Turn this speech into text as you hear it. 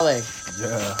LA.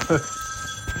 Yeah.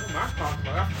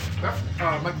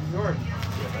 That's Michael Jordan.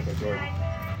 Yeah, Michael Jordan.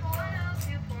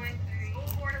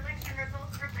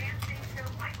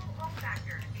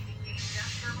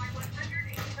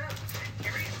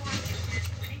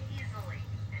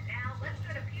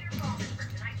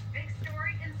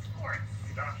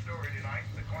 Top story tonight,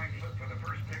 the coin flip for the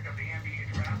first pick of the NBA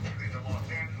draft between the Los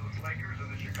Angeles Lakers and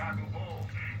the Chicago Bulls.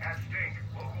 At stake,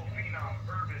 local phenom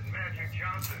Earvin Magic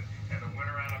Johnson and the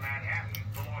winner out of Manhattan,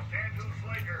 the Los Angeles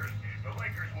Lakers. The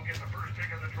Lakers will get the first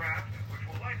pick of the draft, which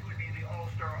will likely be the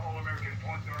All-Star All-American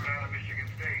point guard out of Michigan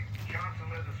State. Johnson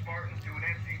led the Spartans to an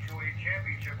NCAA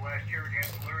championship last year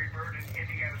against Larry Bird and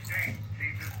Indiana State.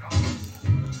 See this call.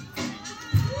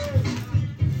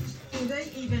 Do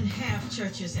they even have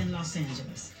churches in Los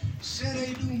Angeles? Sure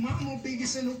they do. Mama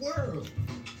biggest in the world.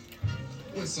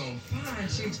 With some fine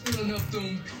chicks filling up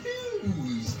them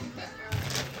pews.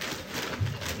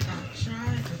 I'll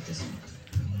try it with this one.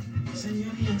 It's in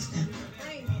your hands then.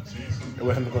 They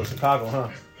want him to go to Chicago, huh?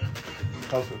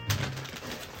 Closer.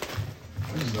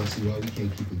 I just don't see why we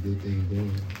can't keep a good thing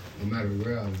going. No matter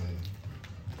where I land.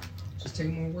 Just take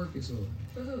more work, it's all.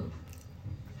 For who?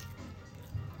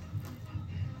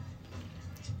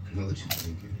 I know what you're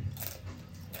thinking.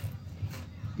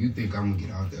 You think I'm gonna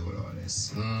get out there with all that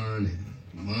sun and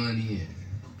money and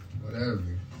whatever.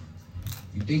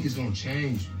 You think it's gonna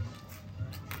change you.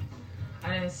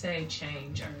 I didn't say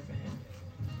change, Irvin.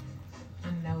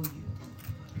 I know you.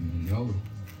 You know.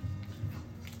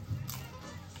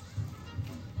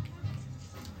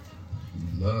 You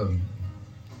love me.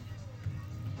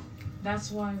 That's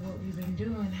why what we've been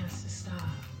doing has to stop.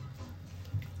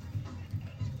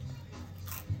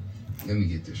 Let me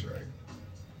get this right.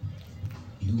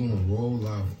 You gonna roll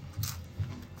out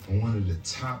on one of the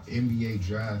top NBA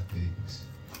draft picks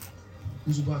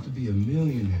who's about to be a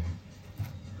millionaire,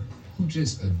 who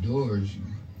just adores you.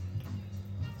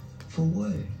 For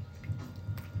what?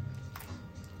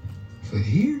 For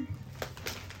here?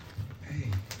 Hey.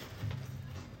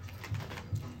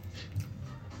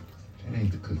 That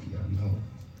ain't the cookie I know.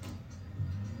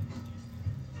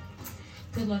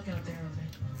 Good luck out there, Irvin.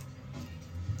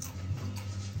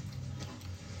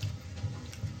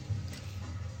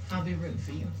 I'll be rooting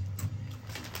for you.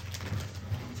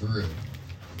 For real.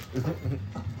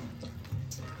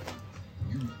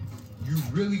 You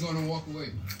really gonna walk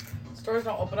away? Stores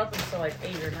don't open up until like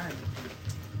 8 or 9.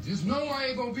 Just know I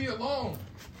ain't gonna be alone.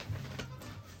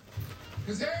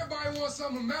 Cause everybody wants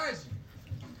something magic.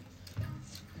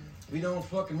 We don't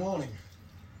fucking want him.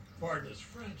 Pardon his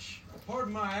French.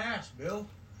 Pardon my ass, Bill.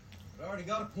 I already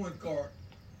got a point guard.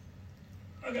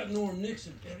 I got Norm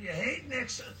Nixon. If you hate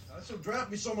Nixon, So draft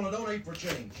me someone I don't hate for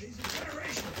change. he's a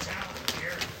generational talent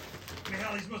here. I mean,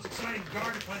 hell, he's the most exciting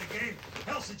guard to play the game.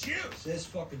 Hell, since you. Says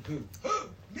fucking who? Who?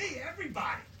 Me,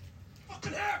 everybody.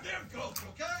 Fucking have them, coach,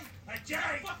 okay? Hey,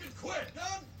 Jerry. Fucking quit.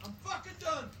 Done? I'm fucking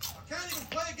done. I can't even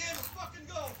play a game of fucking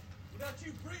golf without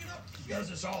you bringing up He does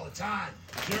this all the time.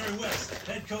 Jerry West,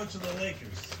 head coach of the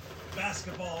Lakers,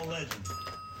 basketball legend.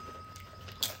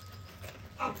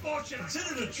 Unfortunately.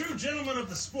 Considered a true gentleman of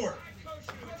the sport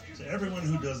to everyone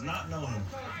who does not know him.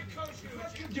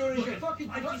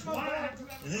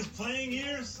 In his playing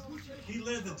years, he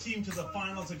led the team to the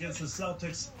finals against the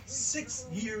Celtics 6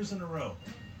 years in a row.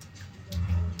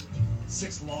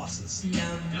 6 losses.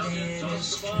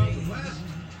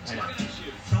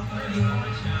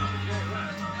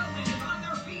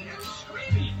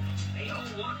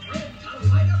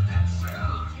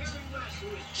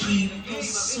 Keep us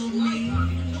so near.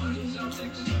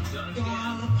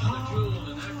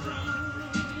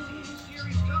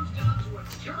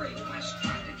 Jerry West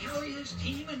tried to carry his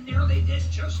team and nearly did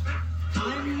just that.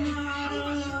 I'm not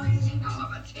alone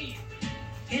Of a team.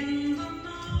 in the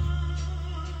night.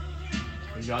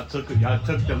 Y'all took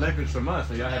the Lakers from us,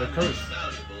 so y'all had a curse.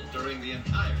 During the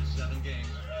entire 7 games.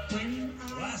 When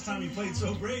The last time he played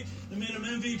so great, they made him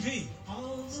MVP.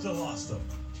 Still lost though.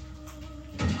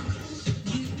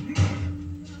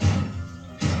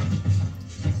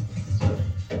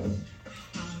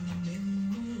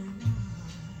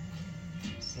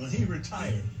 When he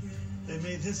retired, they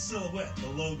made his silhouette the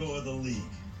logo of the league.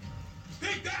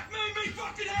 Think that made me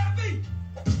fucking happy?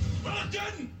 Well, it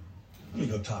didn't. Let me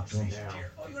go talk to him.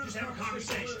 Oh, you want to just have a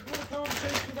conversation? You want a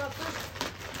conversation about this?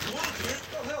 You want to?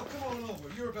 Well, hell, come on over.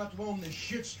 You're about to own this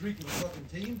shit streak of a fucking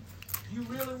team. You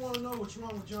really want to know what's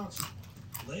wrong with Johnson?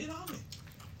 Lay it on me.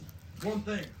 One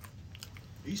thing.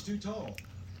 He's too tall.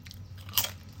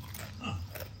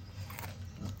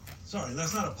 Sorry,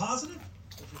 that's not a positive?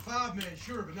 Well, for 5 men,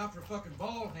 sure, but not for a fucking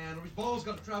ball handler. His ball's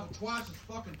got to travel twice as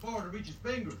fucking far to reach his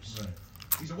fingers. Right.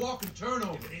 He's a walking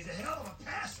turnover. He's a hell of a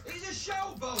passer. He's a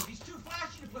showboat. He's too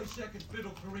flashy to play second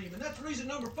fiddle, Kareem, and that's reason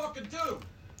number fucking 2.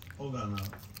 Hold on now.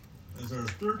 Is there a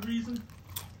third reason?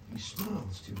 He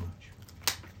smiles too much.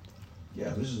 Yeah,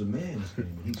 this is a man's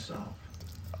game, and he's soft.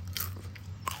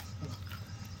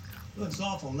 Looks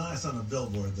awful nice on a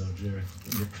billboard, though, Jerry.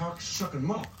 And your cock-sucking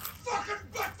mouth. Fucking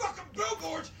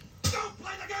billboards! Don't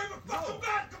play the game of fucking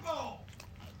basketball!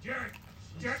 Jerry,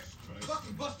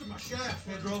 fucking busted my shaft,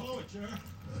 Pedro.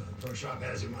 Pro shop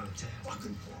has him on a tap.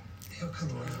 Fucking He'll come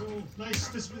around. Oh, nice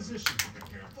disposition.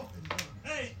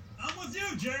 Hey, I'm with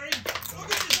you, Jerry. Go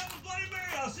get yourself a Bloody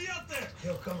Mary. I'll see you up there.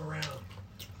 He'll come around.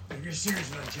 If you're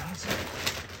serious about Johnson,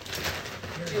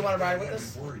 Do you want to ride with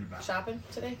us? worried about Shopping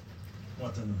today?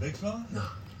 What, in the big fella? No.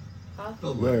 Huh?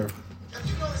 Where? I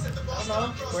don't know.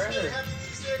 Wherever.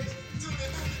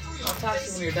 I'll talk to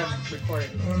you when you're done recording.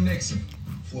 Norm Nixon,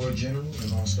 floor general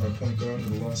and all-star point guard of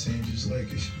the Los Angeles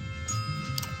Lakers.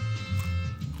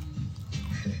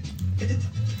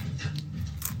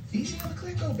 Easy on the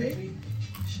Clicko, baby.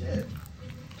 Shit.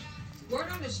 Word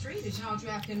on the street is y'all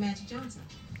drafting Magic Johnson.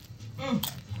 I'd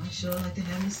sure like to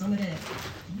have me some of that.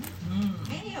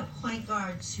 Ain't he a point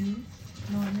guard too,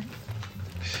 Norman?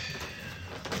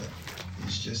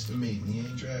 It's just a meeting. He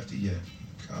ain't drafted yet.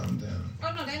 Calm down.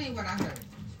 Oh, no, that ain't what I heard.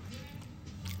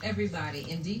 Everybody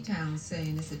in D-Town's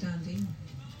saying it's a done deal.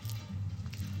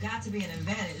 Got to be an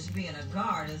advantage being a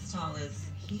guard as tall as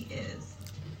he is.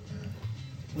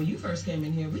 When you first came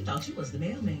in here, we thought you was the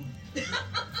mailman. Gave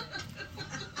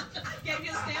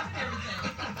you a stamp and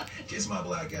everything. Kiss my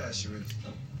black ass, Sharif.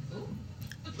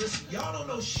 Listen, y'all don't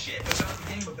know shit about the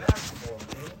game of basketball,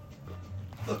 man.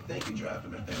 Look, they can draft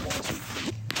him if they want to.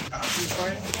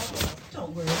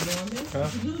 Don't worry, Norman.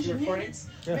 If you lose your minutes,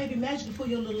 Yeah. maybe Magic will pull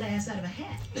your little ass out of a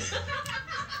hat.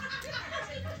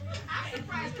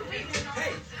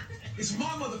 Hey, it's my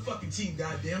motherfucking team,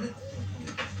 goddammit.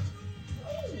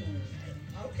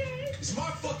 Okay. It's my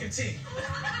fucking team.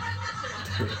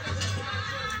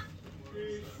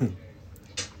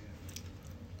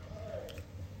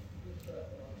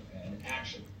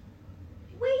 Action.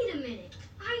 Wait a minute.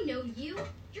 I know you.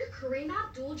 You're Kareem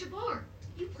Abdul-Jabbar.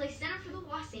 You play center for the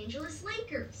Los Angeles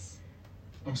Lakers.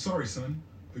 I'm sorry, son,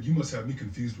 but you must have me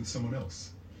confused with someone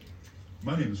else.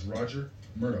 My name is Roger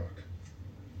Murdoch.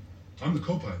 I'm the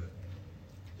co-pilot.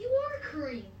 You are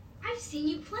Kareem. I've seen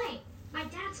you play. My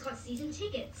dad's got season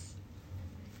tickets.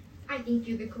 I think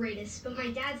you're the greatest, but my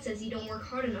dad says you don't work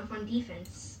hard enough on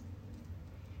defense.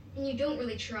 And you don't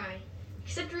really try,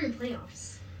 except during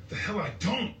playoffs. The hell I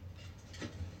don't!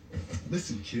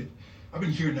 Listen, kid, I've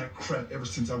been hearing that crap ever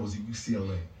since I was at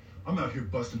UCLA. I'm out here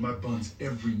busting my buns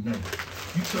every night.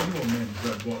 You tell your old man to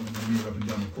grab Walton and Amir up and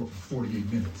down the court for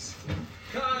 48 minutes.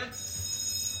 Cut!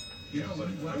 You know what?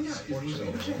 Why not?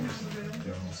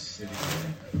 They're all sitting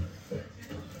there.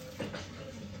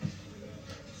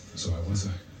 So I was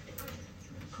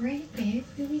Great big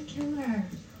Billy Killer.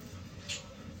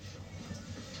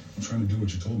 I'm trying to do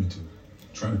what you told me to.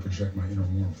 Trying to project my inner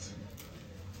warmth.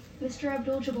 Mr.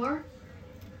 Abdul-Jabbar,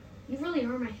 you really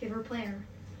are my favorite player.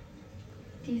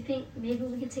 Do you think maybe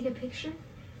we could take a picture?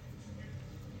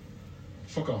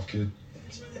 Fuck off, kid.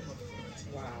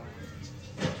 Wow.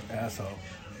 Asshole.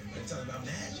 They're talking about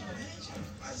magic.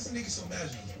 Why is this nigga so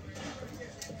magical?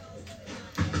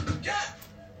 Cat!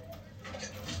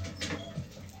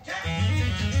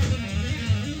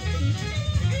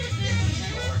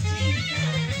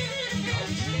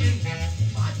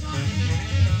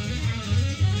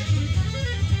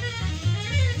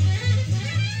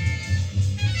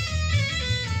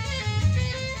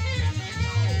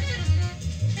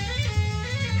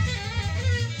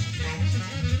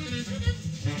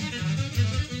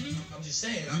 I'm just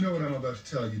saying. You know what I'm about to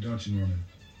tell you, don't you, Norman?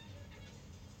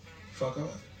 Fuck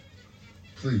off.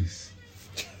 Please.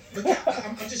 Look,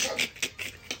 I'm just talking.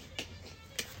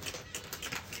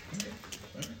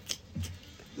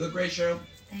 You look great, Cheryl.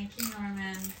 Thank you,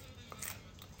 Norman.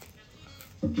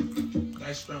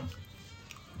 Nice scrum.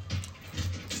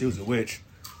 She was a witch.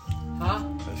 Huh?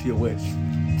 She a witch.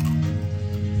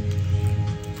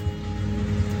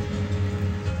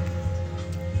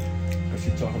 And she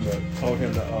told him to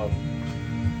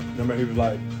remember he was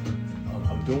like,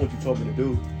 I'm doing what you told me to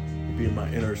do. You be in my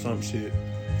inner or some shit.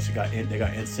 They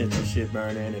got incense and shit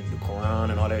burning and the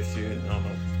Quran and all that shit. I don't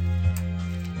know.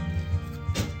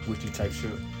 Witchy type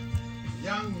shit.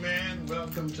 Young man,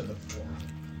 welcome to the forum.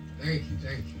 Thank you.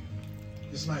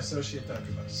 This is my associate,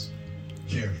 Dr. Buss.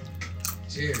 Jerry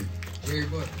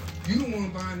Buck. You the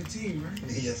one buying the team, right?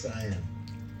 Yes, I am.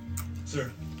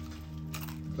 Sir.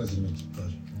 Pleasure to meet you.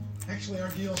 Pleasure. Actually, our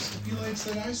deal stipulates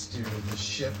that I steer the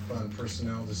ship on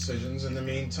personnel decisions in the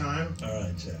meantime. All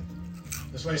right, Jack.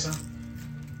 This way, son.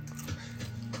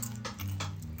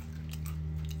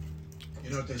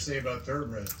 You know what they say about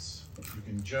thoroughbreds? You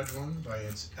can judge one by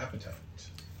its appetite.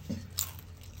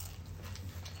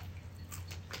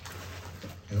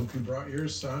 I hope you brought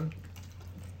yours, son.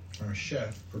 Our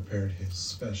chef prepared his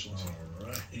specialty. All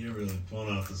right. You're really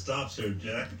pulling off the stops here,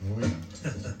 Jack. Oh, yeah.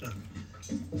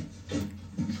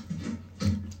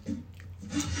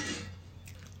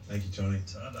 Thank you, Tony.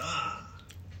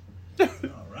 Ta-da!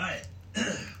 All right.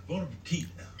 Bon appetit.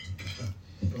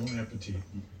 Bon appetit.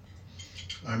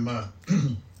 I'm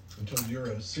told you're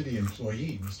a city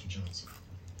employee, Mr. Johnson.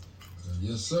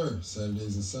 Yes, sir.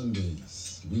 Saturdays and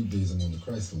Sundays. Weekdays I'm on the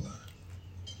Chrysler line.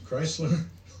 Chrysler?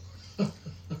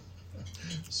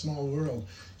 Small world.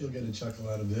 You'll get a chuckle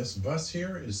out of this. Bus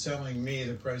here is selling me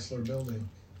the Chrysler building.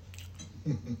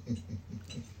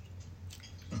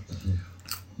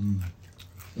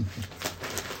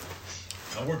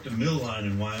 I worked a mill line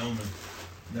in Wyoming.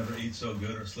 Never ate so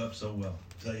good or slept so well.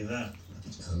 Tell you that.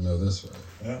 I know that's right.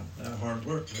 Yeah, that hard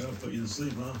work. That'll put you to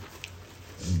sleep, huh?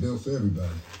 It's built for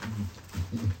everybody.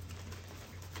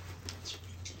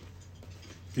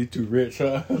 You too rich,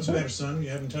 huh? What's the matter, son? You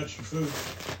haven't touched your food.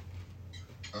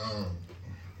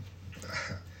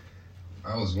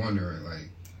 I was wondering, like,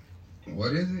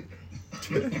 what is it?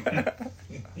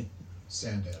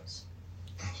 Sand dabs.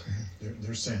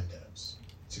 They're sand dabs.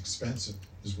 It's expensive,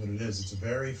 is what it is. It's a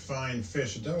very fine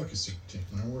fish, a delicacy. Take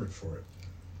my word for it.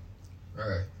 All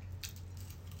right.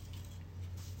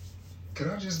 Could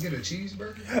I just get a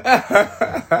cheeseburger?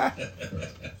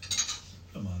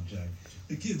 Come on, Jack.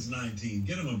 The kid's 19.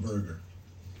 Get him a burger.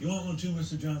 You want one too,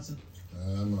 Mr. Johnson?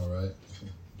 I'm all right.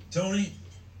 Tony,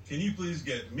 can you please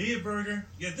get me a burger,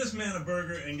 get this man a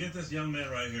burger, and get this young man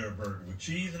right here a burger with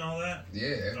cheese and all that?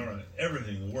 Yeah. All right.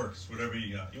 Everything works, whatever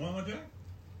you got. You want one, Jack?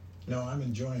 No, I'm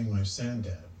enjoying my sand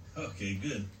dab. Okay,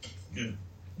 good. Good.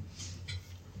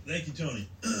 Thank you, Tony.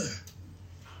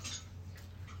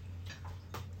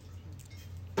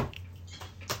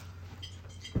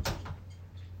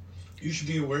 You should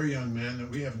be aware, young man, that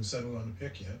we haven't settled on a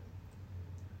pick yet.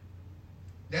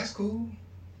 That's cool.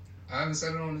 I haven't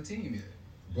settled on the team yet.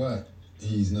 But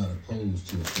he's not opposed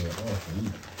to a fair offer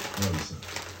either. What is it?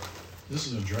 This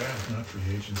is a draft, not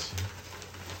free agency.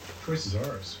 Choice is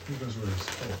ours. Who goes where he's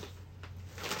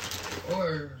told?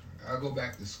 Or I'll go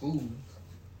back to school,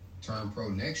 turn pro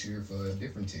next year for a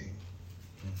different team.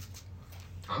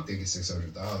 I'm thinking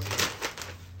 600,000.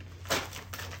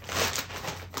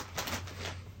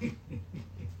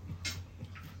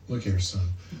 Look here,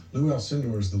 son. Lou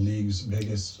Alcindor is the league's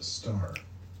biggest star.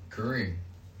 Kareem.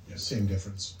 Yeah, same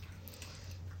difference.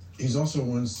 He's also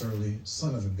one surly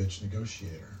son of a bitch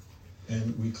negotiator.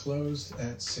 And we closed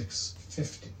at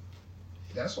 $650.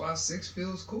 That's why 6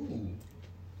 feels cool.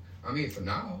 I mean, for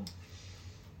now.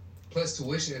 Plus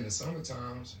tuition in the summer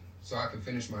times, so I can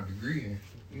finish my degree and,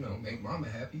 make mama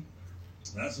happy.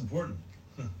 That's important.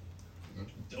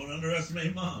 Don't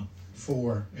underestimate mom.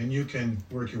 4, and you can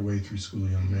work your way through school,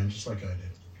 young man, just like I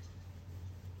did.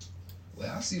 Well,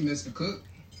 I see Mr. Cook.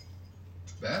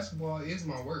 Basketball is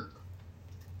my work.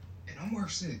 And I'm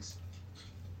worth 6.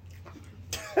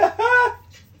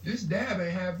 This dab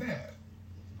ain't half bad.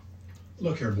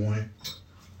 Look here, boy.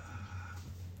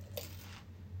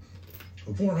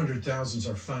 Well, 400,000 is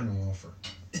our final offer.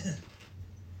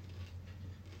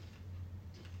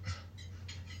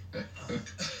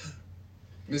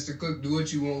 Mr. Cook, do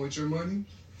what you want with your money.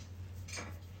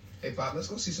 Hey, Pop, let's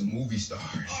go see some movie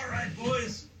stars. All right,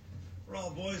 boys. We're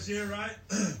all boys here, right?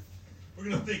 We're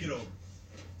going to think it over.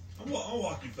 I'll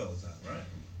walk you fellas out, right?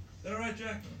 Is that all right,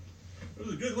 Jack? It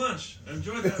was a good lunch. I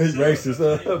enjoyed that. He's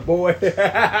racist, boy.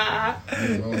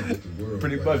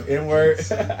 Pretty much N-word.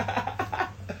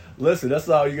 Listen, that's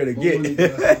all you're going to get.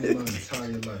 That's your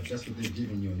entire life. That's what they're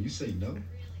giving you, and you say no?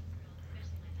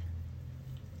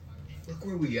 Look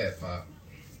where we at, Pop.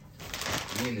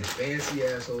 We in this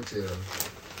fancy-ass hotel.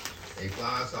 They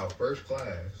fly us out first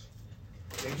class.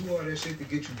 They do all that shit to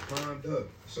get you primed up,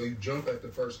 so you jump at the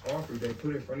first offer they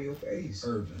put in front of your face.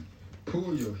 Irvin,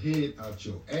 pull your head out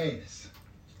your ass.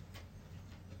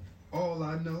 All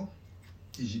I know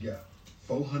is you got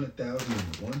 400,000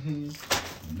 in one hand,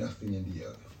 nothing in the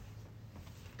other.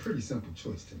 Pretty simple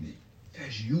choice to me.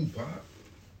 That's you, Pop.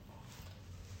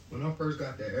 When I first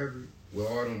got to Everett with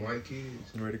all them white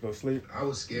kids, You ready to go sleep? I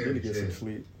was scared Ready to to get some death.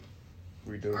 sleep.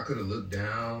 We do. I could have looked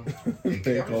down. So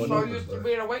used to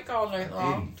being awake all night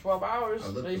long, 12 hours.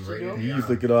 They used to do. You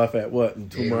usually get off at what? In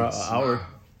 2 more Yeah, hour?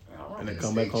 All right. And then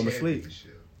come back home to sleep.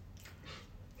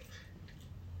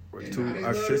 We're And 2 now they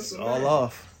our love shit's us all so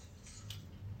off.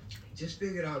 just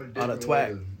figured out a Out different of way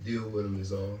twat. to deal with them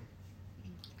is all.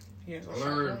 You ain't I gonna shop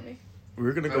learned with me?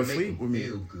 We're gonna how go to make sleep them with me.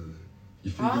 feel good.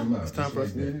 You figure him out. It's time just for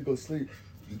us like to that. go sleep.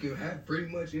 You can have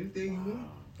pretty much anything you want.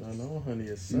 I know, honey.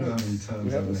 It You know how sucks. many times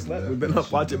We haven't I've slept. left We've been that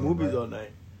up watching shit movies right. all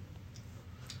night.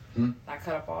 I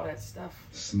cut up all that stuff.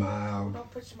 Smiled Don't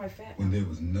push my fat. when there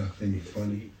was nothing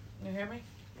funny. You hear me?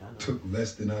 Took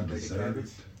less than I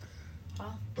deserved. Huh?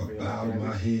 But bowed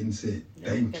my head and said,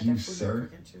 "Thank you, sir."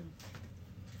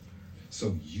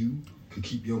 So you could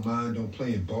keep your mind on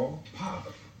playing ball, Pop.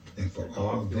 And for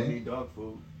all that, dog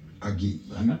food. I get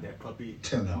I you got that puppy.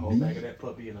 A whole telling bag of me that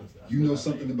puppy, and you know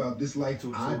something about this life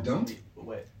I don't.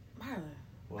 What? Marlon,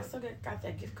 I still got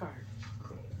that gift card.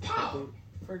 Pop.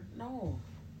 For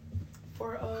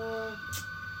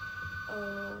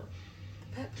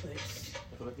pet place.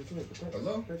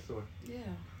 Hello? Yeah.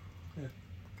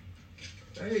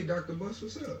 Hey, Dr. Bus,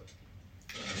 what's up?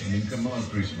 I mean, come on,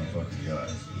 Creep's my fucking guy.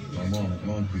 My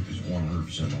mom Creep is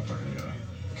 100% my fucking guy.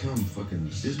 Come fucking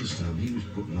business time, he was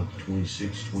putting up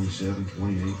 26, 27,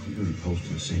 28. You're gonna be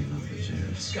posting the same numbers,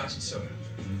 yeah. Scotch and soda.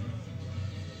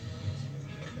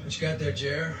 What you got there,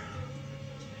 Jer?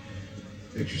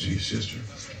 Pictures of your sister.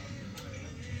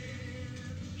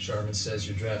 Sharman says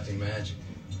you're drafting Magic.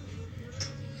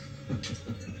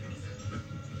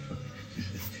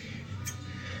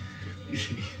 Is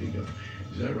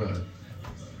that right?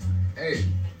 Hey,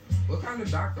 what kind of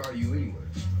doctor are you anyway?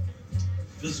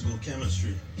 Physical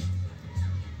chemistry.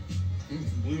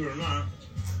 Believe it or not,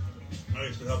 I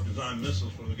used to help design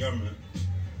missiles for the government.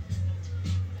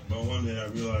 But one day I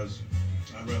realized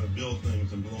I'd rather build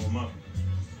things than blow them up.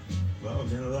 Well, that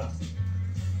was the end of that.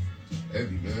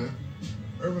 Heavy, man.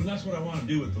 Irvin, that's what I want to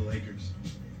do with the Lakers.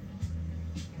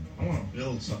 I want to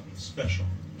build something special.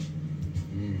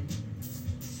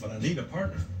 But I need a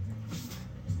partner.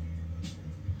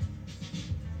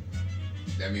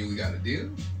 That mean we got a deal?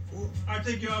 Well, I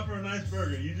take you out for a nice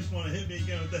burger. You just want to hit me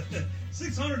again with that.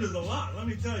 600 is a lot, let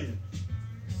me tell you.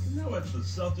 You know what the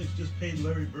Celtics just paid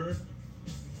Larry Bird?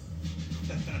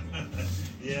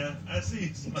 Yeah, I see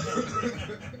you smiling.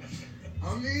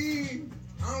 I mean,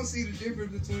 I don't see the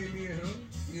difference between me and him,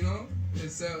 you know?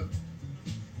 Except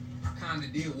I kind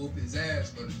of did whoop his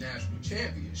ass for the national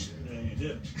championship. Yeah, you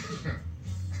did.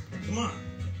 Come on.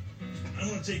 I'm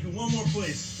going to take you one more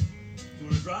place. You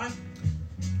want to drive?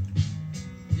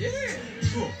 Yeah.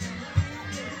 Cool.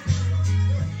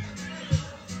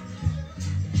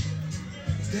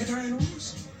 Is that Diana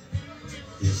Ross?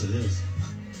 Yes, it is.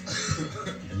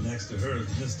 And next to her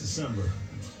is Miss December.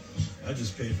 I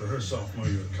just paid for her sophomore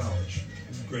year of college.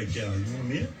 Great gal. You want to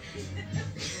meet her?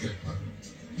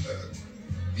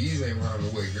 These ain't round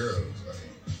the way girls.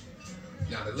 Like,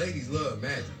 now the ladies love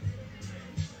Magic,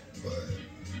 but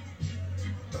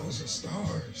those are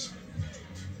stars.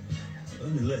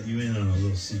 Let me let you in on a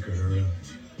little secret, Irvin.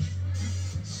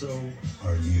 So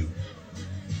are you.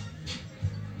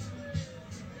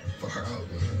 Far out,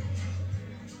 man.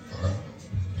 Far out.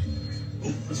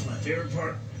 Oh, that's my favorite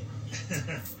part.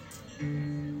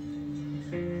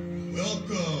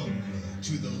 Welcome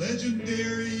to the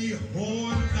legendary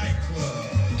Horn Nightclub.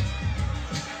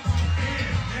 And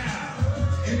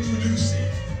now,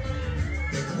 introducing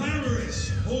the glamorous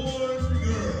Horn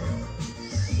Girls.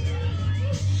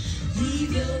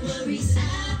 Leave your worries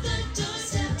at the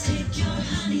doorstep. Take your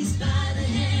honeys by the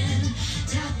hand.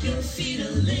 Tap your feet a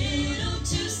little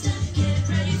two-step. Get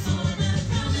ready for the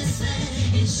promised land.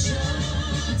 It's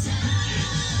showtime.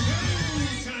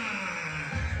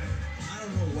 I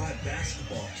don't know why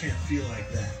basketball can't feel like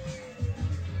that.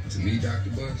 To me, Dr.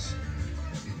 Bus,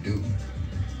 it do.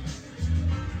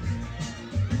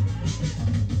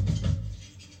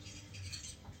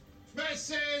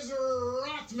 Mrs.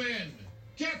 Rothman,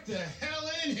 get the hell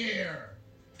in here!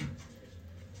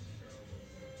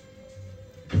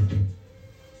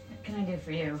 What can I do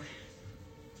for you?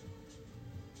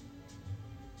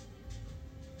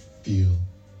 Feel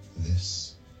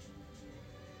this.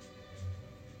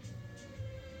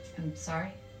 I'm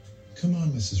sorry? Come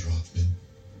on, Mrs. Rothman.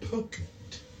 Poke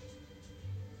it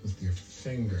with your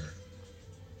finger.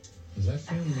 Does that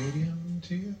feel medium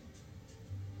to you?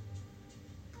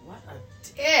 What a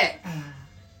dick!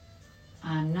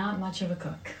 I'm not much of a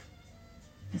cook,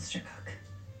 Mr. Cook.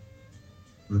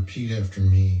 Repeat after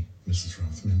me, Mrs.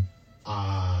 Rothman.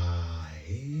 I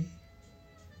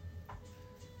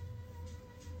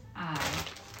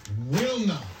will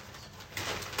not.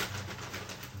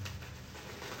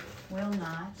 Will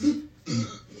not.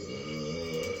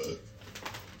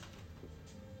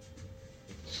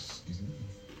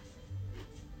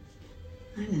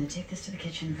 I'm gonna take this to the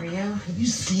kitchen for you. Have you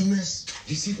seen this? Do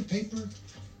you see the paper?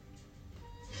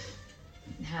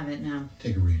 have it now.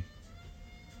 Take a read.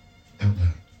 Out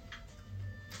loud.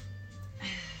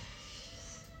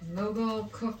 Mogul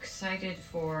cook cited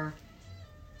for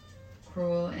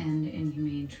cruel and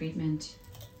inhumane treatment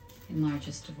in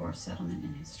largest divorce settlement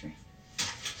in history.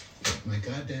 My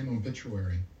goddamn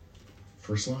obituary.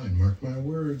 First line, mark my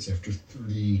words, after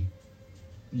 3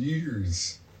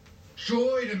 years.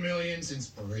 Joy to millions,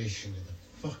 inspiration to the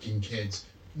fucking kids.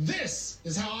 This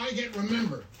is how I get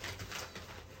remembered.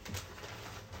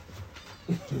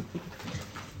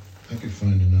 I could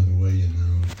find another way, you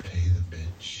know, to pay the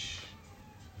bitch.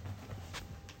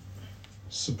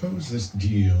 Suppose this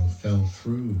deal fell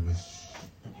through with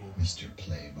Mr.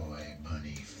 Playboy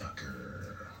Bunny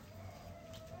Fucker.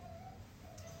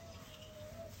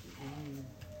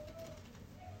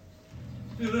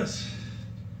 Look at this.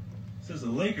 It says the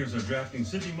Lakers are drafting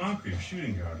Sidney Moncrief,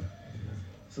 shooting guard. It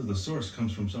says the source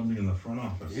comes from somebody in the front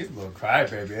office. He's a little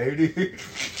crybaby, ain't he?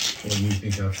 What do you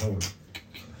think I told him?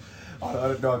 I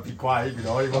don't know if he's quiet, you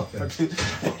know, he won't.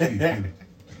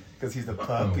 Because he's a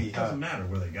puppy. It doesn't matter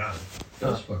where they got it.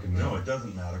 Does fucking matter. No, it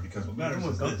doesn't matter because what matters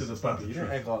is this. The It's about puppy. the You truth.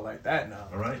 don't act all like that now.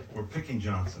 All right, we're picking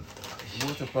Johnson. He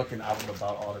was a fucking album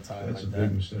about all the time. That's like a that.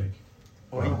 big mistake.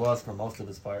 Well, he was for most of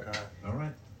his part. All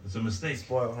right, it's a mistake.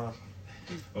 Spoiled, huh?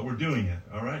 But we're doing it.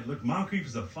 All right. Look, Moncrief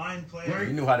is a fine player.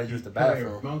 He knew how to use the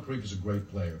bathroom. Moncrief is a great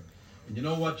player. And you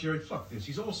know what, Jerry? Fuck this.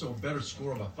 He's also a better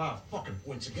scorer by 5 fucking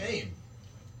points a game.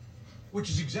 Which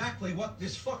is exactly what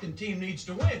this fucking team needs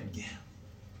to win. Yeah.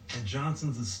 And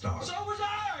Johnson's a star. So was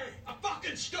I! A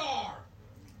fucking star!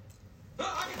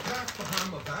 I can pass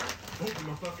behind my back, open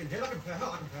my fucking head. I can pass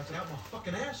it out my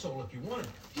fucking asshole if you want it.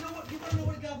 You know what? You want to know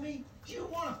what it got me? Do you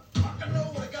want to fucking know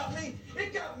what it got me?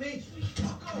 It got me.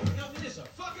 Fuck off. It got me this a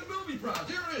fucking movie prize.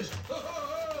 Here it is.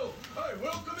 Oh. Hey,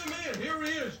 welcome him in. Here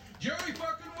he is. Jerry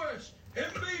fucking West.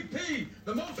 MVP.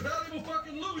 The most valuable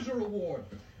fucking loser award.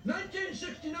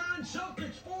 1969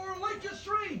 Celtics 4, Lakers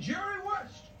 3. Jerry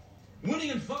West.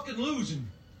 Winning and fucking losing.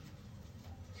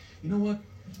 You know what?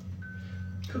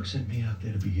 Cook sent me out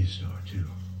there to be his star, too.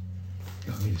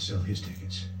 Got me to sell his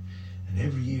tickets. And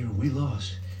every year we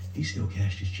lost, he still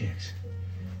cashed his checks.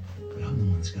 But I'm the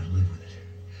one that's got to live with it.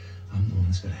 I'm the one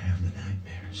that's got to have the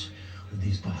nightmares with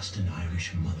these Boston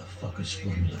Irish motherfuckers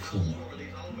Formula 4.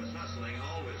 Always hustling,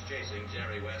 always chasing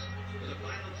Jerry West with a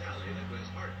final tally that was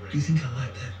heartbreaking. Do you think I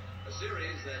like that? A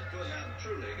series that could have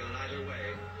truly gone either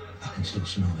way. I can still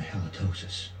smell the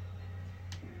halitosis.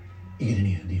 You get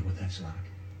any idea what that's like?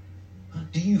 Huh?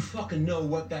 Do you fucking know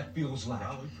what that feels like?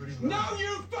 Probably pretty well. No,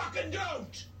 you fucking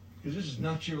don't! Because this is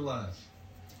not your life.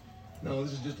 No,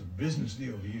 this is just a business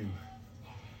deal to you.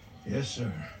 Yes,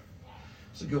 sir.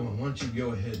 So go on, why don't you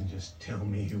go ahead and just tell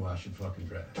me who I should fucking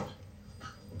draft?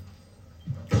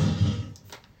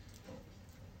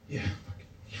 Yeah.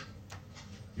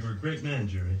 You're a great man,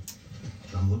 Jerry.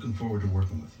 I'm looking forward to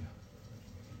working with you.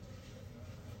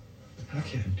 I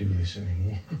can't do this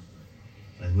anymore.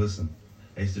 And listen,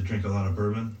 I used to drink a lot of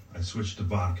bourbon. I switched to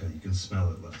vodka. You can smell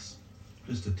it less.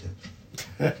 Just a tip.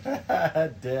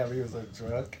 Damn, he was a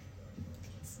drunk.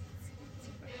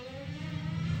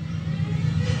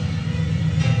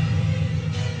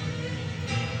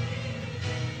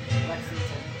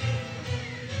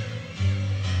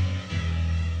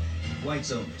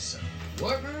 Whites only, son.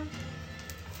 What, man?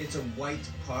 It's a white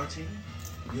party.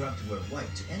 You have to wear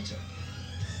white to enter.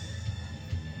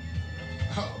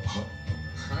 Oh,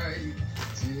 alright.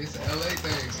 See, it's an LA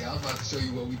thing. See, I was about to show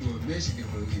you what we do in Michigan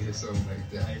when we hit something like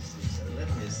that. I see, so let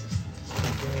me assist.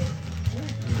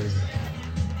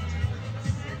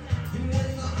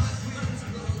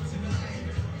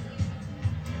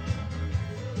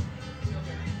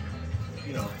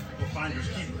 You know, we're finders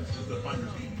keepers. It's the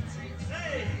finders keepers.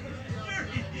 Hey, there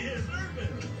he is, Urban.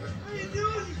 How you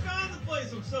doing? You found the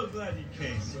place. I'm so glad you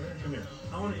came. Come here.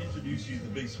 I want to introduce you to the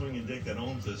big swinging dick that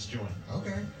owns this joint.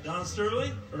 Okay. Don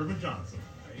Sterling, Urban Johnson.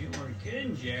 You weren't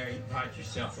kidding, Jerry. You bought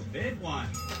yourself a big one.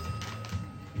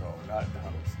 No, not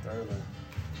Donald Sterling.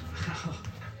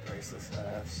 Racist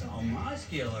ass. So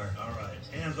muscular. All right,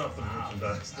 hands off the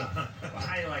merchandise. Well,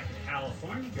 how you like the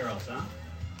California girls, huh?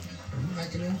 You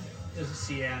liking him? This is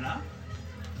Sienna.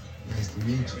 Nice to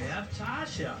meet Here you. we have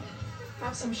Tasha.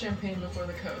 Have some champagne before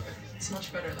the Coke. It's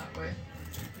much better that way.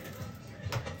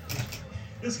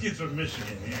 This kid's from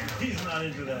Michigan. He's not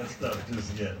into that stuff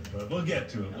just yet, but we'll get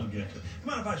to it. We'll get to it.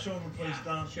 Come on, if I show him a place,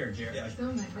 Don? Sure, Jerry. Yeah.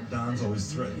 Still never. Don's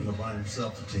always threatening to buy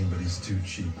himself a team, but he's too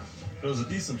cheap. It was a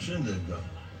decent shindig, though.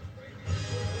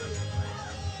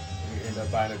 We end up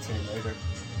buying a team later.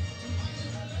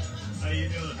 How you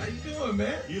doing? How you doing,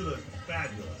 man? You look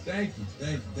fabulous. Thank you.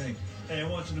 Hey, I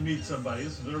want you to meet somebody.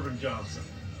 This is Urban Johnson.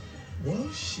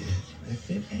 Well, shit. If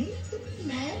it ain't the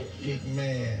Magic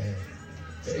Man.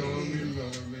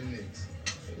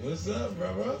 What's up,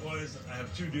 brother? Boys, I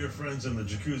have two dear friends in the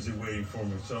jacuzzi waiting for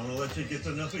me, so I'm gonna let you get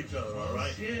to know each other, all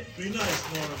right? Shit. Be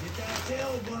nice, Nora. Get that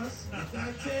tail, Bus. Get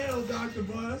that tail, Dr.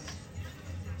 Bus.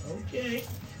 Okay.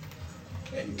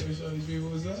 Hey, you wanna show these people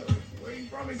what's up? Where you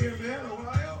from again, man?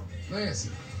 Ohio?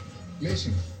 Lansing,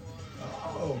 Michigan.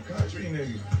 Oh, country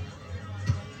nigga.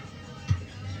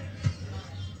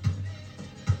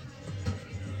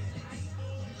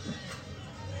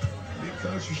 Big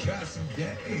country got some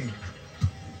game.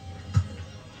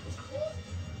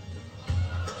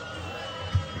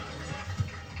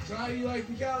 So how you like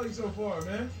the Cali so far,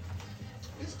 man?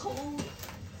 It's cool.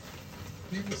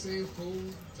 People say it's cool.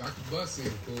 Dr. Bus say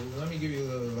it's cool. Let me give you a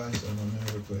little advice on my man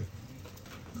real quick.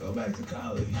 Go back to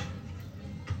college.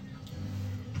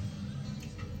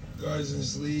 Guards in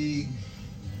this league,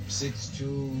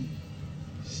 6'2",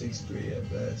 6'3" at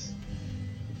best.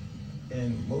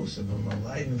 And most of them are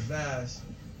light and fast,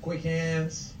 quick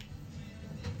hands,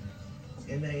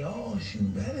 and they all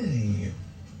shoot better than you.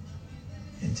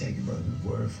 And take your brother's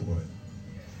word for it.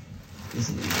 This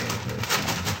league ain't person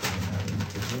not in the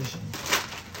position.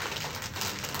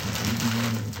 You be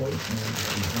one of the postmen,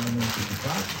 you find them with your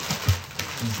pocket.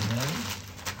 Cincinnati.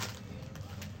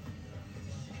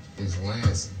 It's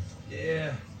Lansing.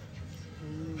 Yeah.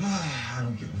 I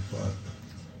don't give a fuck.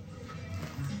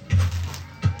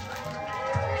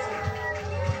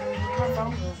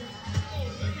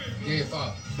 Game 5.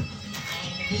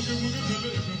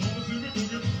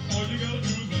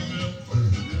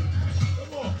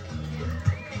 Come on.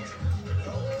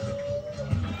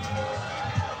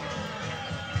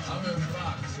 I'm in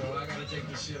Fox, so I gotta take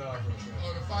this shit off real quick.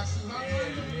 Oh, the Fox too hot? Yeah.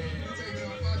 You take it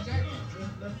off my jacket.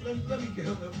 Let me get a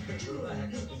little bit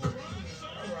relaxed. All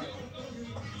right.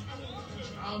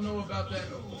 I don't know about that.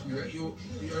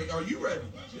 Are you ready?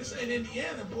 This ain't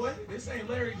Indiana, boy. This ain't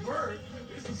Larry Bird.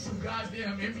 This is some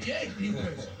goddamn NBA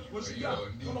defense. What you got?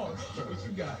 Come on. What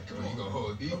you got? Come on. You gonna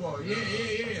hold deep? Come on. Yeah.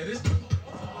 This.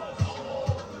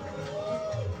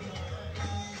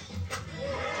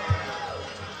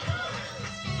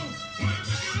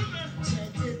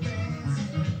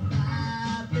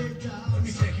 Let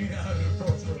me take you down to the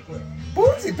approach real quick.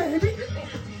 Bootsy, baby.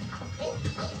 Oh,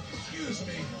 excuse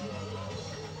me.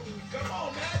 Come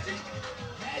on, Magic.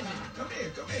 Come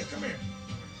here.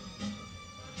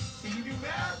 Can you do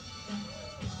math?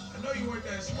 I know you weren't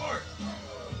that smart.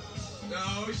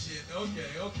 No shit.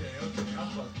 Okay. I'm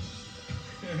fucking.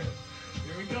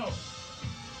 Here we go.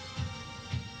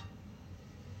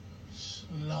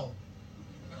 Slow.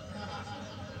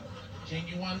 Can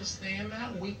you understand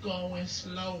that? We going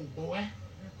slow, boy.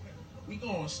 We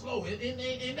going slow.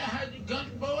 Ain't that how the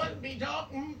country boys be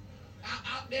talking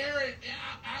out there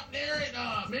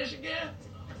at Michigan?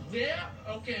 Yeah?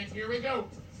 Okay, here we go.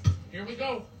 Here,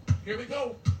 oh!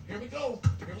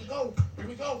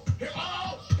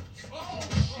 Oh,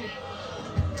 shit.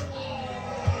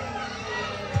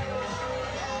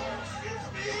 Excuse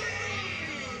me.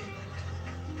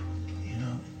 You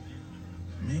know,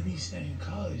 maybe stay in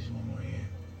college one more year.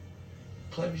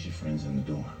 Play with your friends in the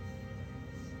dorm.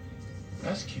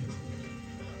 That's cute.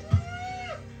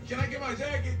 Can I get my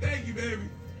jacket? Thank you, baby.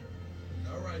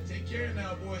 All right, take care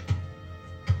now, boy.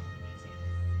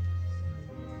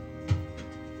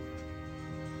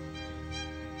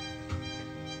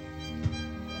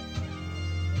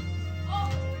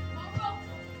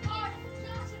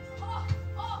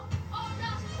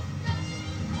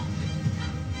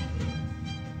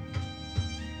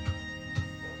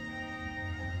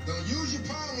 Don't use your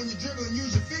palm when you're dribbling,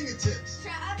 use your fingertips.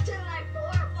 I've done like 4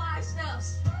 or 5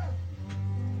 steps.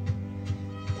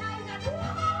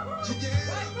 Keep your head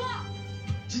up.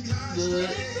 Keep your eyes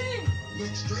straight.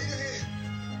 Look straight ahead.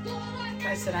 Can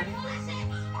I sit on you? I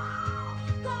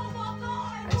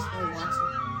just really want to.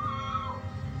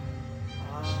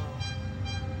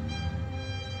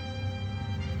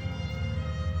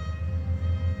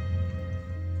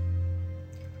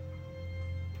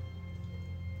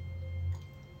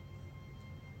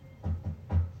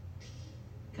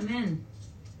 Come in.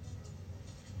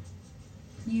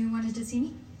 You wanted to see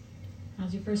me?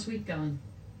 How's your first week going?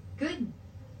 Good.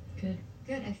 Good.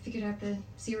 Good. I figured out the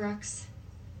Xerox.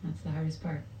 That's the hardest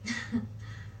part.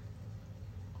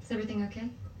 Is everything okay?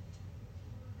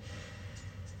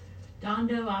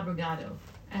 Dondo Abrigado,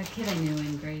 a kid I knew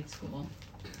in grade school.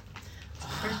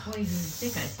 First boy whose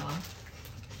dick I saw.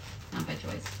 Not by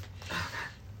choice.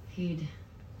 He'd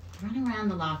run around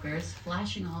the lockers,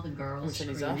 flashing all the girls, Turn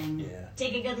these off? screaming, Yeah.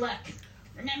 "Take a good look.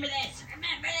 Remember this.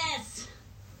 Remember this."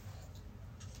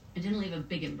 It didn't leave a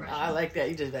big impression. I like that.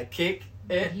 You just like kick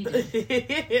But it. he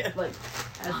did. Like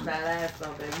that's badass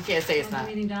though, baby. You can't say it's When not.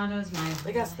 I'm eating Dondo's,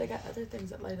 They got other things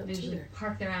that light up they too. usually There.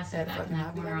 park their asses That back fucking in that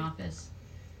Hobby corner Lobby? office.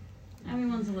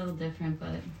 Everyone's a little different,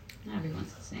 but not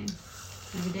everyone's the same.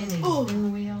 Every day they Oh. spin the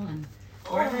wheel and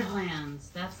wherever it lands,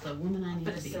 that's the woman I need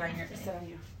Put to it be. sit on that your, day. sit on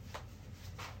you.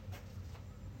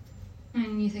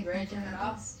 And you think my Ready to turn it dad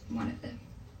off? was one of them?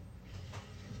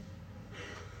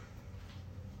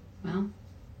 Well,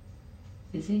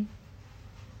 is he?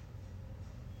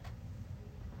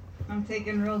 I'm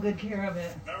taking real good care of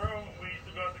it. Remember when we used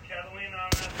to go to Catalina on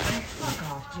that thing?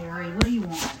 Fuck off, Jerry. What do you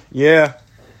want? Yeah.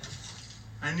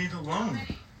 I need a loan.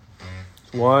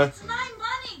 One. It's my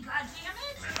money,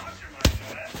 goddammit! I know it's your money,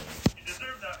 Joanne. You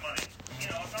deserve that money. You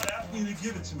know, I'm not asking you to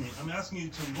give it to me. I'm asking you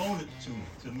to loan it to me.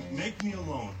 To make me a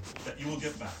loan that you will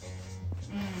get back.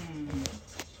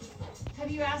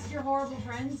 Have you asked your horrible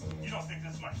friends? You don't think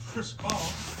this is my first call?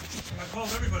 I called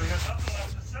everybody. I got nothing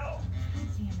left to sell.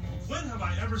 When have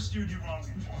I ever steered you wrong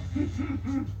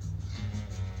before?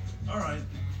 All right.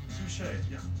 Touche.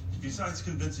 Yeah. Besides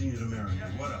convincing you to marry me,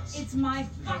 what else? It's my Is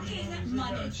that what you fucking want me to say?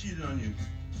 money. Yeah, I cheated on you.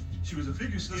 She was a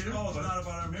figure skater. This call is not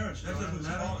about our marriage. That doesn't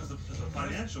matter. It's a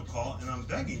financial call, and I'm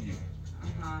begging you.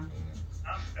 Uh-huh.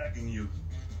 I'm begging you.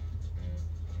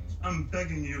 I'm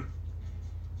begging you.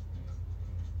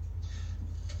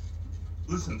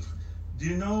 Listen, do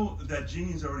you know that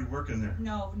Jeannie's already working there?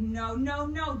 No,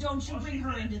 don't you bring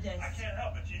her into this. I can't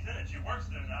help it. She's in it. She works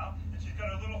there now, and she's got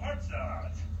her little heart set on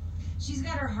it. She's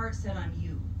got her heart set on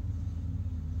you.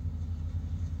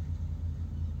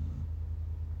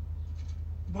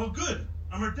 Well, good.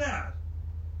 I'm her dad.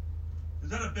 Is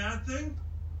that a bad thing?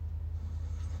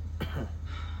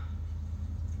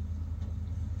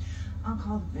 I'll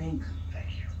call the bank. Thank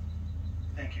you.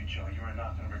 Thank you, Joe. You are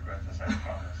not going to regret this, I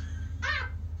promise.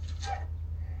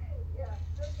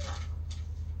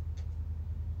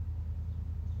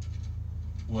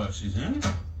 What, she's in it?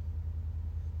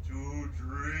 To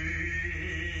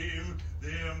dream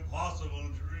the impossible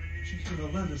dream. She's going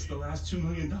to lend us the last $2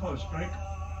 million, Frank.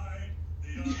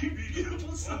 You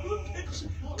beautiful son of a bitch.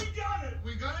 We got it.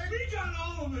 We got it? We got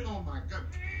all of it. Oh my God.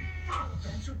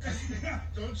 Don't you kiss me.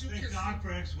 Don't you Thank kiss God me.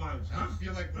 for ex-wives. I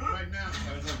feel like right now,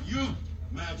 I love you,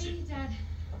 Magic. Hey,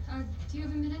 Dad. Do you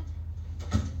have a minute?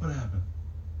 What happened?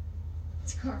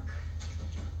 It's Kirk.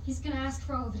 He's gonna ask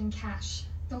for all of it in cash.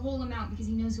 The whole amount because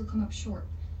he knows he'll come up short.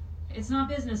 It's not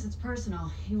business, it's personal.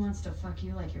 He wants to fuck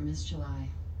you like you're Miss July.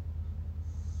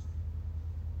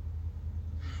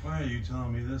 Why are you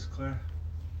telling me this, Claire?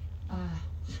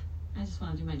 I just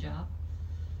want to do my job.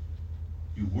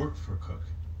 You work for Cook.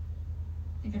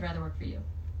 I think I'd rather work for you.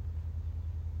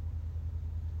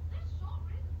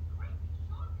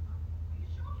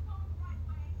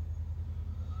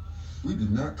 We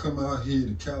did not come out here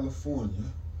to California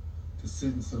to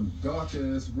sit in some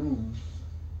dark-ass room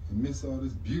and miss all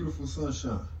this beautiful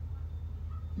sunshine.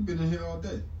 You've been in here all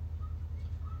day.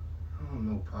 I don't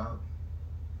know, Pop.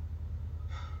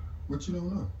 What you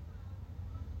don't know?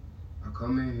 I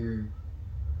come in here,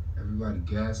 everybody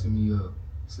gassing me up,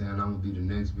 saying I'm gonna be the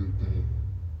next big thing.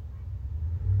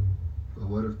 But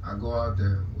what if I go out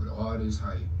there with all this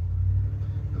hype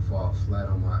and fall flat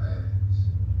on my ass?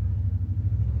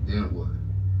 Then what?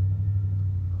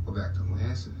 Go back to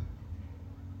Lansing.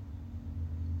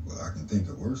 Well, I can think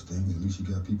of worse things. At least you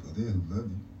got people there who love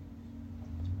you.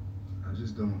 I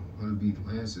just don't want to be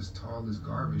Lance's tallest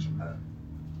garbage man.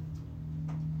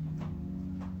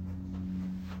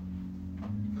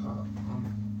 Pop,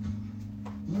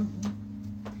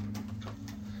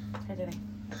 Hey, Jenny.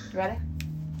 You ready?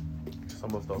 It's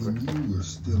almost over. When you were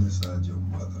still inside your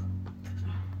mother,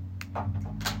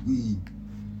 we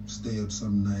stay up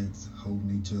some nights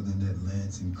holding each other in that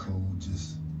Lansing cold,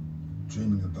 just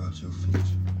dreaming about your future.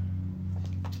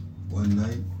 One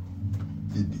night,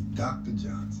 it'd be Dr.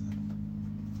 Johnson.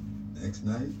 Next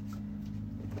night,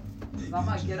 So I'm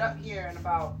gonna get up here in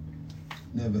about,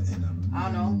 never in a I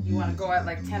don't know, you wanna go at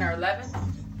like 10 or 11?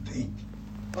 think.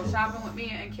 Go shopping with me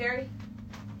and Carrie?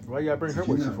 Why you gotta bring her If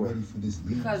you're with you not for? ready for this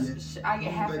leave Because yet, I get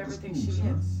come half back to everything school, she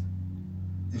son. gets.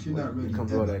 If you're not You ready, come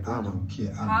ever, to that I grandma. don't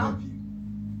care. I Huh? love you.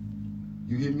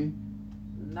 You hear me?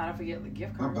 Not if we get the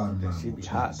gift My card. bottom line She won't be change,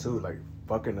 hot son. too, like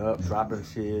fucking up, dropping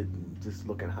shit, and just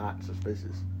looking hot and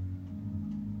suspicious.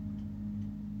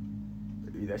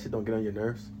 That shit don't get on your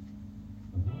nerves.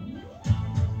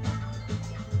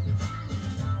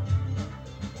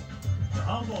 The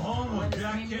humble home When of does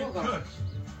Jack Mamie Kent Will go? Cook.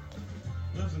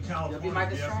 Lives in California. You'll be my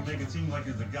He has to distraction. make it seem like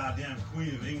he's the goddamn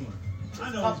queen of England. I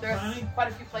know There's he's planning. quite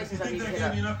a few You places I think need to that hit gave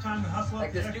up. me enough time to hustle up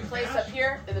Like the this new extra place cash? up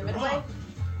here in the You're Midway. wrong.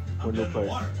 What new place?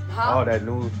 Huh? Oh, that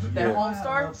new. That yeah.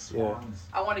 Homestar? Yeah.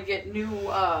 I want to get new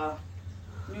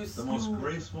The most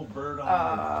graceful bird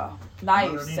on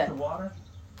knives underneath set. the water.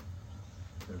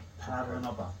 They're paddling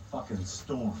up a fucking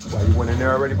storm. Why, you went in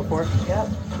there already before? Yep.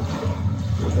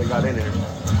 What they got in there?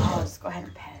 Oh, let's go ahead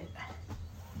and pet it.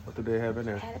 What do they have in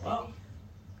there? Pet it, Well,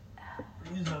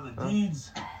 baby. these are the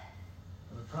deeds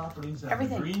of the properties that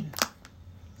Everything. agreed.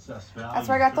 Assessed value. That's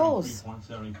where I got those.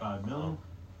 33.75 million.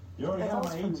 You already Got got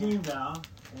those my from 18 down,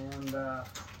 and Wow,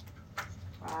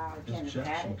 I can't this even check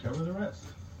pat will it. cover the rest.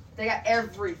 They got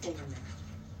everything in there.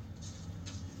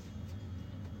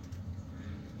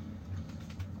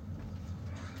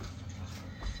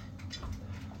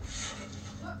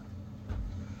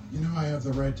 You know I have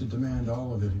the right to demand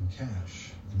all of it in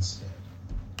cash instead.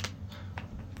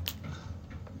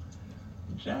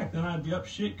 Jack, then I'd be up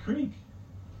shit creek.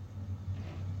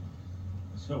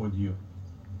 So would you.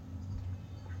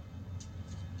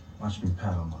 Watch me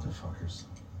paddle, motherfuckers.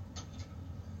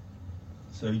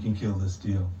 So you can kill this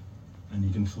deal, and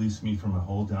you can fleece me from a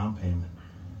whole down payment.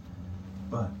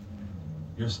 But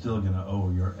you're still gonna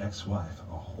owe your ex-wife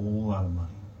a whole lot of money.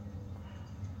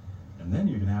 And then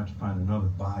you're gonna have to find another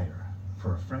buyer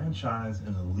for a franchise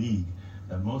in a league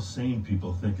that most sane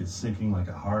people think is sinking like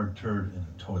a hard turd in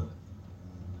a toilet.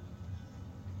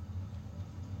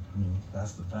 I mean,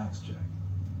 that's the facts, Jack.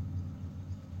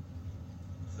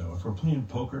 So if we're playing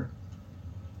poker,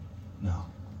 no,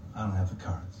 I don't have the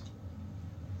cards.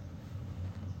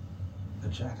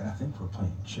 But Jack, I think we're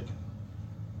playing chicken.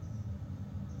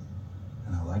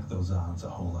 And I like those odds a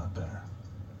whole lot better.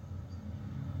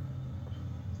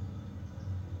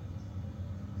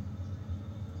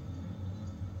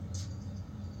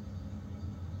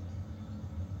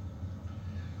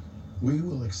 We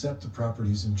will accept the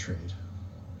properties in trade.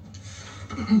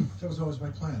 That was always my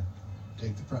plan.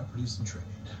 Take the properties and trade.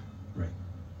 Right.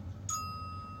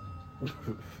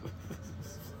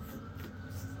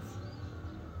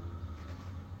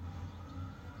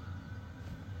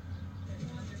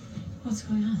 What's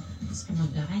going on? Is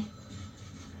someone die?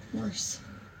 Worse.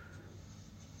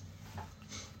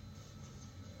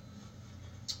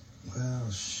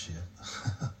 Well, shit.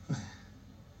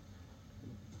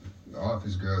 The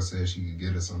office girl said she could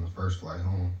get us on the first flight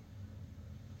home.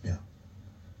 Yeah.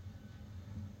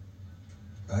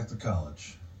 Back to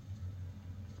college.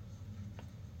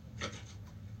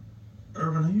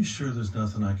 Irvin, are you sure there's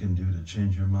nothing I can do to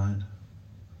change your mind?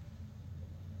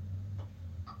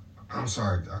 I'm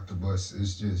sorry, Dr. Buss.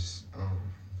 It's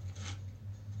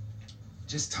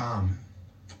just time,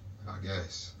 I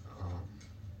guess.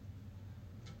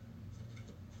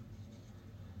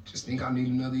 Just think I need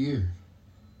another year.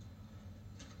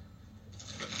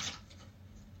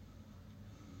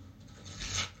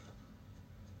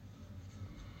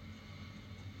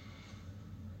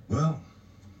 Well,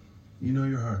 you know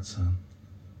your heart, son.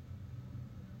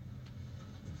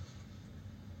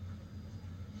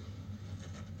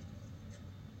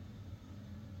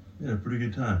 You had a pretty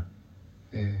good time.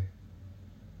 Yeah.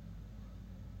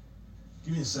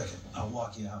 Give me a second. I'll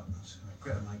walk you out. Just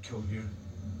grab my coat here.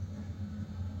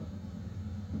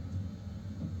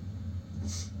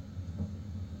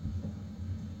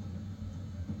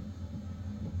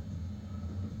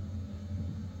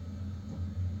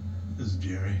 This is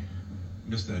Jerry.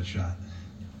 Missed that shot.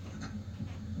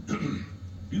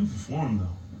 Beautiful form,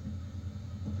 though.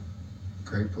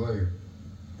 Great player.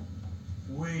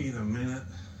 Wait a minute.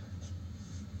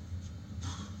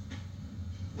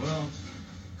 Well,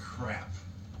 crap.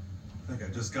 I think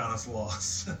I just got us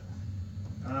lost.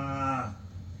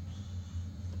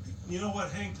 You know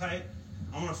what? Hang tight.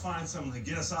 I'm gonna find something to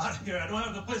get us out of here. I don't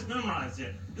have the place memorized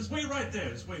yet. Just wait right there.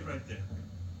 Just wait right there.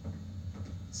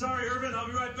 Sorry, Irvin. I'll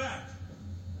be right back.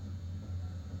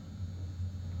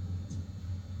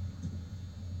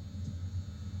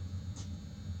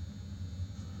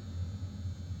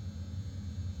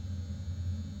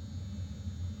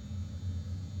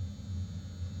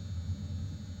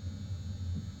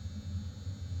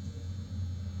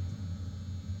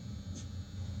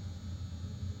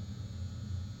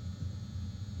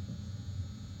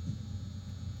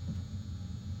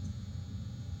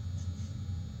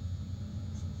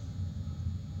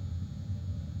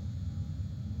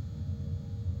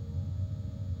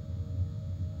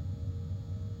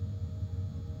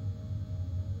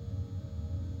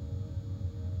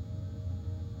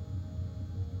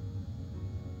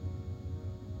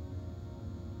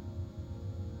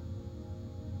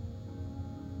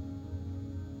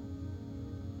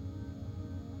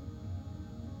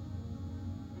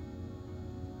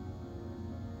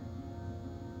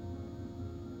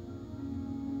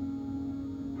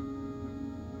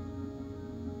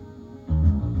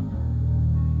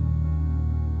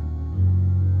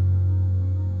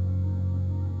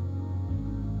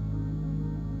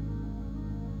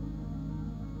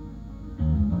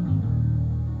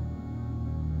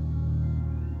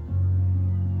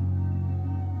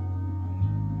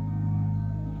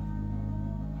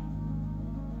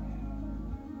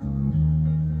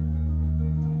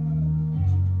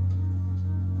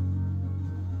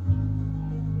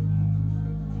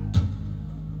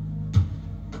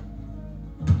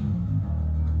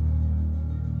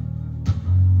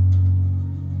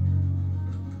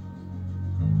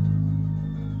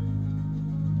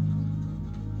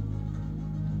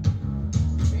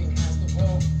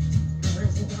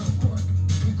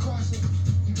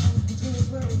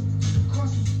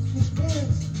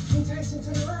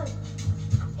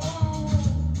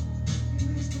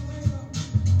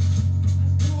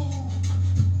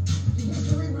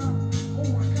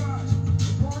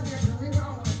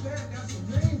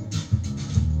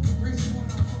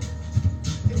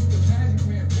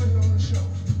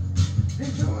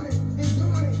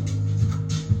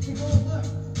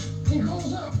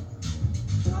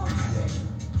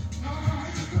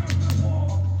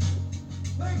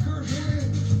 her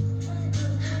hand.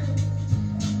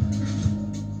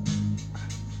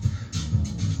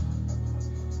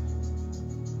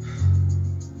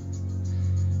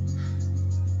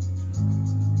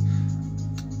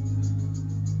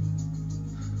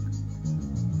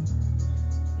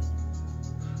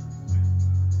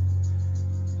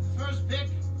 First pick,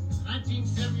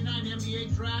 1979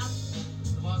 NBA draft.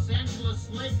 The Los Angeles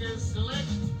Lakers select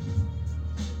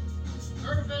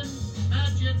Irvin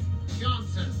Magic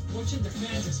Johnson. What should the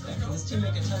fans expect? Will this team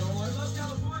make a title run?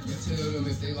 You tell them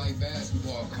if they like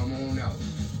basketball, come on out.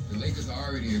 The Lakers are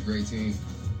already a great team.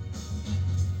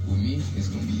 With me, it's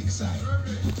gonna be exciting.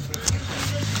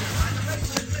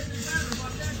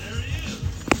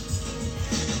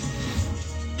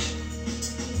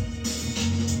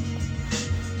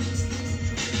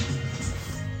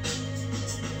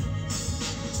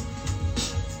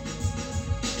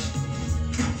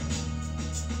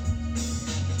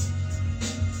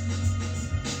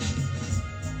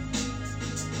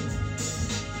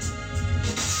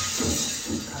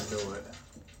 I know it.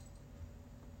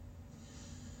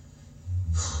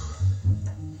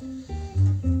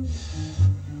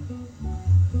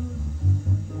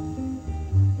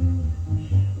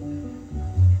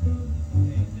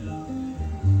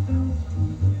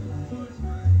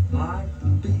 Like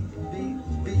the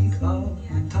beat of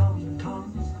the tom-tom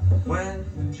when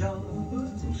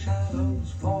jungle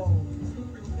shadows fall.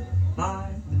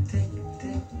 Like the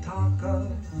tick-tick-tock of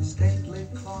the stately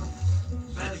clock.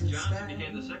 Magic Johnson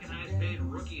became the second highest paid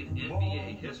rookie in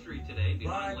NBA history today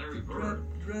behind Larry Bird,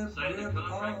 signing a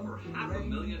contract for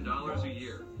 $500,000 a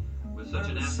year. With such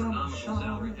an astronomical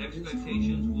salary,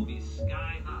 expectations will be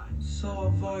sky high. So a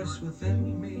voice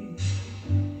within me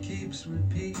keeps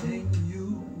repeating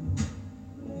you,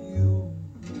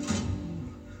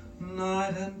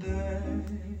 night and day.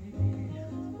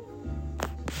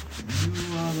 You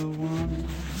are the one,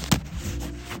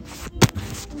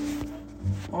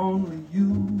 only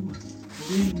you,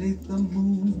 beneath the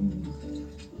moon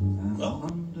and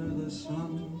under the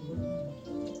sun,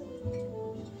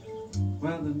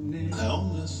 whether near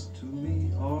to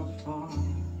me or far.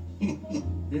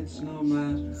 It's no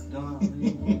matter,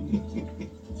 darling,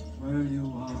 where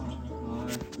you are, I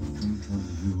think of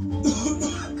you.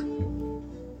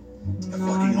 I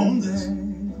fucking own this.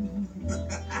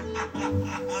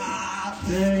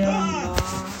 Day and night.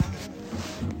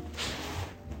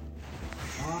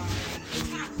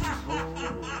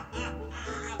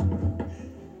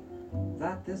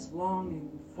 That this longing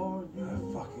for you I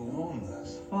fucking own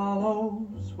this.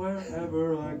 follows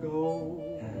wherever I go.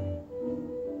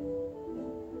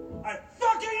 I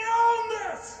fucking own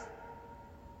this!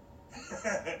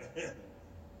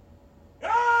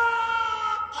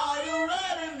 Are you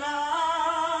ready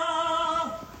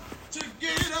now to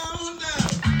get on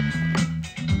down?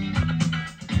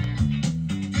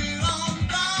 Get on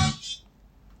down.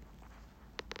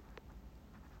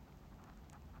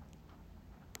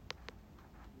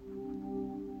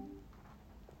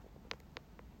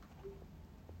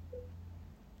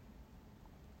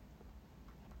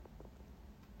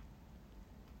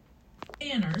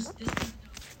 Banners.